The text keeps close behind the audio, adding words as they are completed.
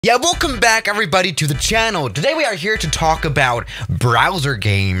Yeah, welcome back everybody to the channel. Today we are here to talk about browser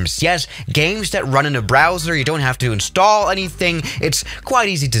games. Yes, games that run in a browser. You don't have to install anything. It's quite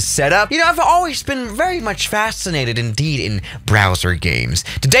easy to set up. You know, I've always been very much fascinated indeed in browser games.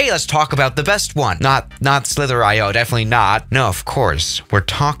 Today let's talk about the best one. Not Slither.io, definitely not. No, of course, we're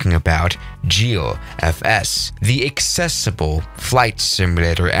talking about GeoFS, the accessible flight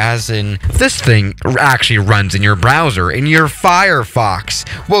simulator, as in this thing actually runs in your browser, in your Firefox.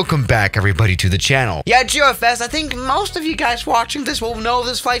 Welcome back everybody to the channel. Yeah, GeoFS, I think most of you guys watching this will know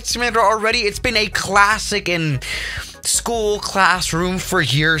this flight simulator already. It's been a classic in school classroom for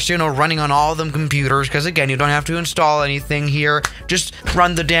years, you know, running on all them computers, because again, you don't have to install anything here. Just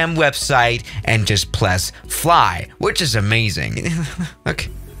run the damn website and just press fly, which is amazing. Okay.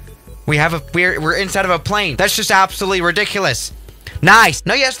 We're inside of a plane. That's just absolutely ridiculous. Nice.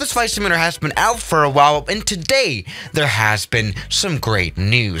 Now, yes, this flight simulator has been out for a while, and today there has been some great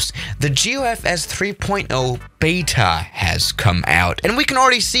news. The GeoFS 3.0 beta has come out, and we can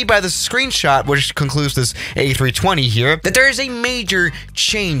already see by the screenshot, which concludes this A320 here, that there is a major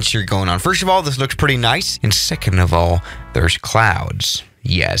change here going on. First of all, this looks pretty nice, and second of all, there's clouds.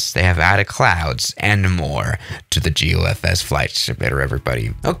 Yes, they have added clouds and more to the GeoFS flight simulator,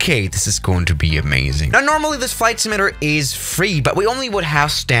 everybody. Okay, this is going to be amazing. Now, normally this flight simulator is free, but we only would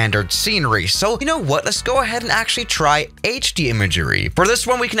have standard scenery. So, you know what? Let's go ahead and actually try HD imagery. For this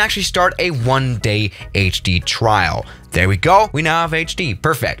one, we can actually start a one-day HD trial. There we go. We now have HD.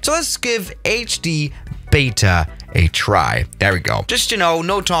 Perfect. So let's give HD beta a try. There we go. Just, you know,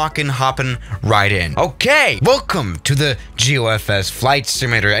 no talking, hopping right in. Okay, welcome to the GeoFS flight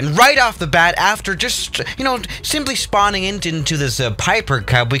simulator. And right off the bat, after just, you know, simply spawning into this Piper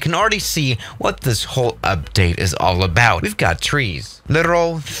Cub, we can already see what this whole update is all about. We've got trees.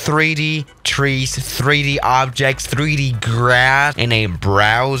 Literal 3D trees, 3D objects, 3D grass in a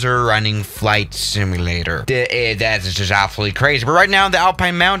browser running flight simulator. That's just absolutely crazy. We're right now in the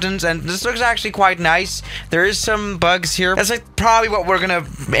Alpine Mountains, and this looks actually quite nice. There is some bugs here. That's like probably what we're gonna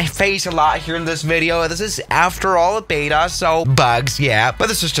face a lot here in this video. This is after all a beta, so bugs, yeah, but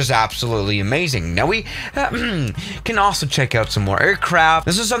this is just absolutely amazing. Now we can also check out some more aircraft.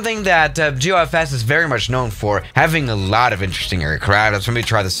 This is something that GeoFS is very much known for, having a lot of interesting aircraft. Let's maybe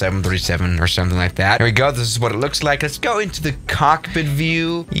try the 737 or something like that. Here we go. This is what it looks like. Let's go into the cockpit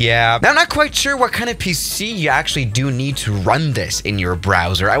view. Yeah, now I'm not quite sure what kind of PC you actually do need to run this in your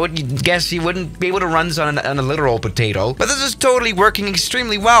browser. I would guess you wouldn't be able to run this on a literal potato, but this is totally working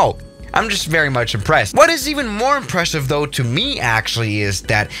extremely well. I'm just very much impressed. What is even more impressive though to me actually is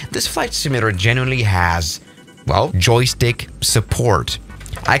that this flight simulator genuinely has, well, joystick support.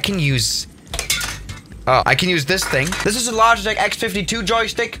 I can use this thing. This is a Logitech X52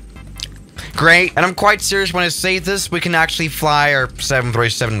 joystick. Great, and I'm quite serious when I say this. We can actually fly our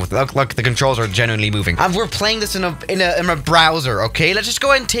 737 with. Look, the controls are genuinely moving. We're playing this in a browser. Okay, let's just go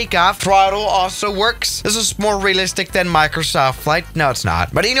ahead and take off. Throttle also works. This is more realistic than Microsoft Flight. No, it's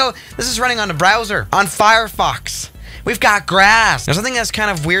not. But you know, this is running on a browser on Firefox. We've got grass. Now, something that's kind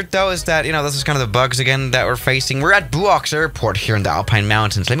of weird, though, is that, you know, this is kind of the bugs again that we're facing. We're at Buox Airport here in the Alpine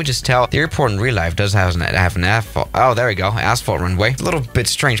Mountains. Let me just tell, the airport in real life does have an asphalt. Oh, there we go. Asphalt runway. A little bit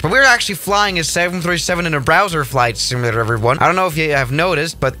strange. But we're actually flying a 737 in a browser flight simulator, everyone. I don't know if you have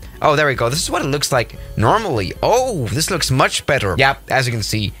noticed, but oh, there we go. This is what it looks like normally. Oh, this looks much better. Yep, as you can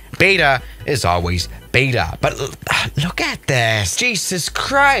see, beta is always beta. But look at this. Jesus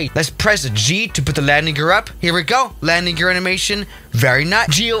Christ. Let's press G to put the landing gear up. Here we go. Landing gear animation. Very nice.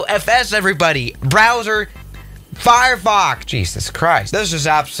 GeoFS, everybody. Browser. Firefox. Jesus Christ. This is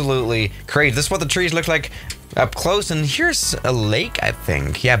absolutely crazy. This is what the trees look like up close, and here's a lake, I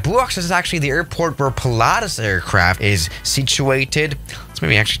think. Yeah, Buox is actually the airport where Pilatus aircraft is situated. Let's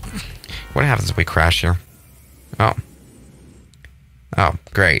maybe actually... What happens if we crash here? Oh,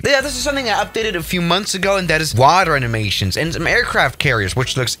 great. Yeah, this is something I updated a few months ago, and that is water animations and some aircraft carriers,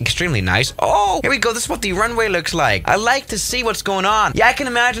 which looks extremely nice. Oh, here we go. This is what the runway looks like. I like to see what's going on. Yeah, I can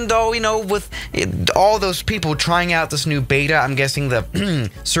imagine, though, you know, with all those people trying out this new beta, I'm guessing the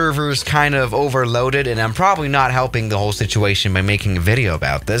servers kind of overloaded, and I'm probably not helping the whole situation by making a video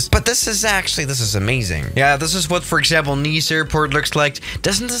about this. But this is amazing. Yeah, this is what, for example, Nice Airport looks like.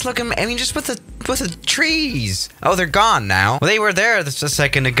 Doesn't this look amazing? I mean, just with the trees. Oh, they're gone now. Well, they were there just a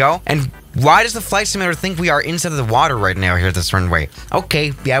second ago. And Why does the flight simulator think we are inside of the water right now here at this runway?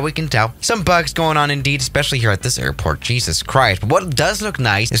 Okay, yeah, we can tell. Some bugs going on indeed, especially here at this airport. Jesus Christ. But what does look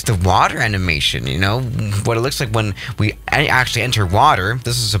nice is the water animation, you know? What it looks like when we actually enter water.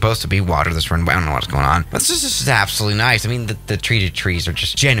 This is supposed to be water, this runway. I don't know what's going on. But this is just absolutely nice. I mean, the treated trees are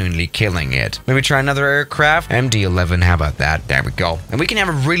just genuinely killing it. Maybe try another aircraft. MD-11, how about that? There we go. And we can have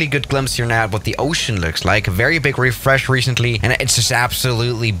a really good glimpse here now at what the ocean looks like. A very big refresh recently, and it's just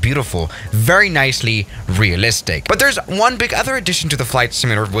absolutely beautiful. Very nicely realistic. But there's one big other addition to the flight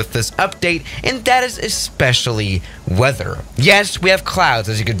simulator with this update, and that is especially weather. Yes, we have clouds,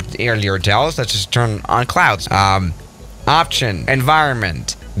 as you could earlier tell us. Let's just turn on clouds. Option,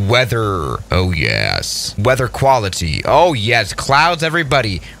 environment, weather. Oh yes. Weather quality. Oh yes. Clouds,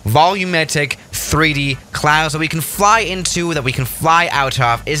 everybody. Volumetric 3D clouds that we can fly into, that we can fly out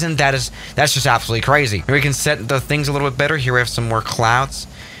of. Isn't that that's just absolutely crazy. We can set the things a little bit better. Here we have some more clouds.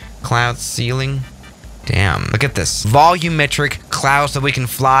 Cloud ceiling. Damn, look at this. Volumetric clouds that we can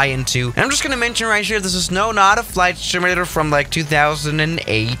fly into. And I'm just gonna mention right here, this is not a flight simulator from like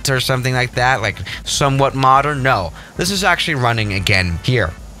 2008 or something like that, like somewhat modern. No, this is actually running again here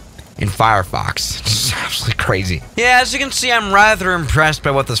in Firefox. This is absolutely crazy. Yeah, as you can see, I'm rather impressed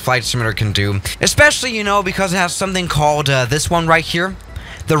by what this flight simulator can do, especially, you know, because it has something called this one right here.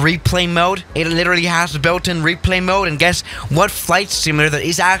 The replay mode. It literally has a built-in replay mode, and guess what flight simulator that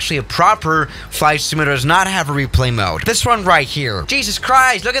is actually a proper flight simulator does not have a replay mode? This one right here. Jesus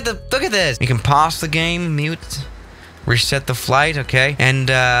Christ, look at this. You can pause the game, mute, reset the flight, okay, and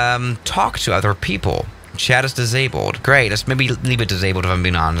talk to other people. Chat is disabled. Great, let's maybe leave it disabled if I'm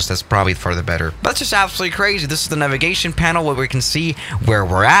being honest. That's probably for the better. But it's just absolutely crazy. This is the navigation panel where we can see where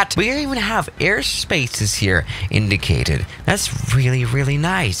we're at. We even have airspaces here indicated. That's really, really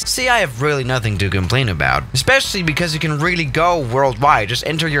nice. See, I have really nothing to complain about. Especially because you can really go worldwide. Just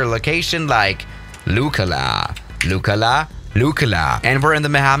enter your location like Lukala. And we're in the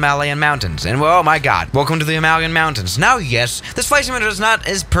Himalayan mountains. And oh my god, welcome to the Himalayan mountains. Now, yes, this flight simulator is not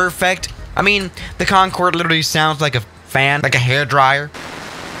as perfect. I mean, the Concorde literally sounds like a fan, like a hairdryer.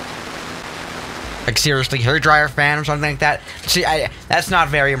 Like seriously, hairdryer fan or something like that. See, that's not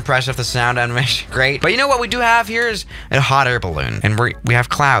very impressive, the sound animation. Great. But you know what we do have here is a hot air balloon. And we have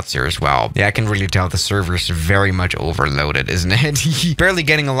clouds here as well. Yeah, I can really tell the server is very much overloaded, isn't it? Barely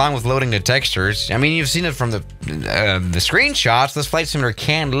getting along with loading the textures. I mean, you've seen it from the screenshots. This flight simulator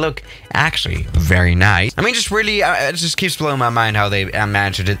can look actually very nice. I mean, just really, it just keeps blowing my mind how they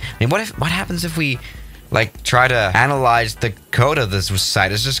managed it. I mean, what happens if we like try to analyze the code of this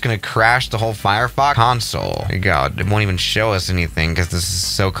site? It's just gonna crash the whole Firefox console. Oh god, it won't even show us anything because this is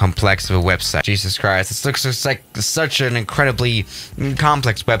so complex of a website. Jesus Christ, this looks just like such an incredibly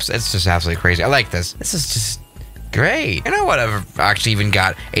complex website. It's just absolutely crazy. I like this. This is just great. You know what? I've actually even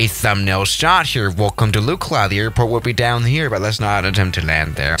got a thumbnail shot here. Welcome to Lukla. The airport will be down here, but let's not attempt to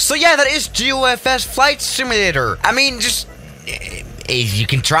land there. So yeah, that is GeoFS Flight Simulator. I mean, just you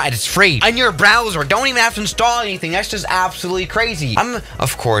can try it. It's free on your browser. Don't even have to install anything. That's just absolutely crazy. I'm,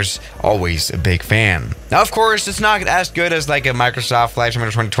 of course, always a big fan. Now, of course, it's not as good as like a Microsoft Flight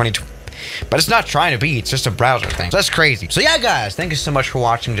Simulator 2020, but it's not trying to be. It's just a browser thing. So that's crazy. So yeah, guys, thank you so much for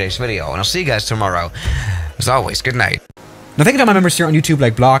watching today's video, and I'll see you guys tomorrow. As always, good night. Now, thank you to my members here on YouTube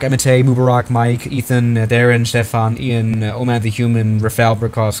like Block, Emite, Mubarak, Mike, Ethan, Darren, Stefan, Ian, Oman the Human, Rafael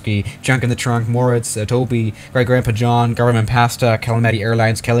Burkowski, Junk in the Trunk, Moritz, Toby, Great Grandpa John, Government Pasta, Calamity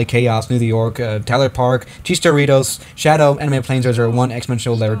Airlines, Kelly Chaos, New York, Tyler Park, Cheese Doritos, Shadow, Anime Planes 001,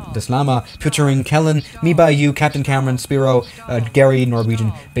 Exponential Deslama, Featuring Kellen, Me By You, Captain Cameron, Spiro, Gary,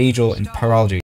 Norwegian, Bajel, and Parology.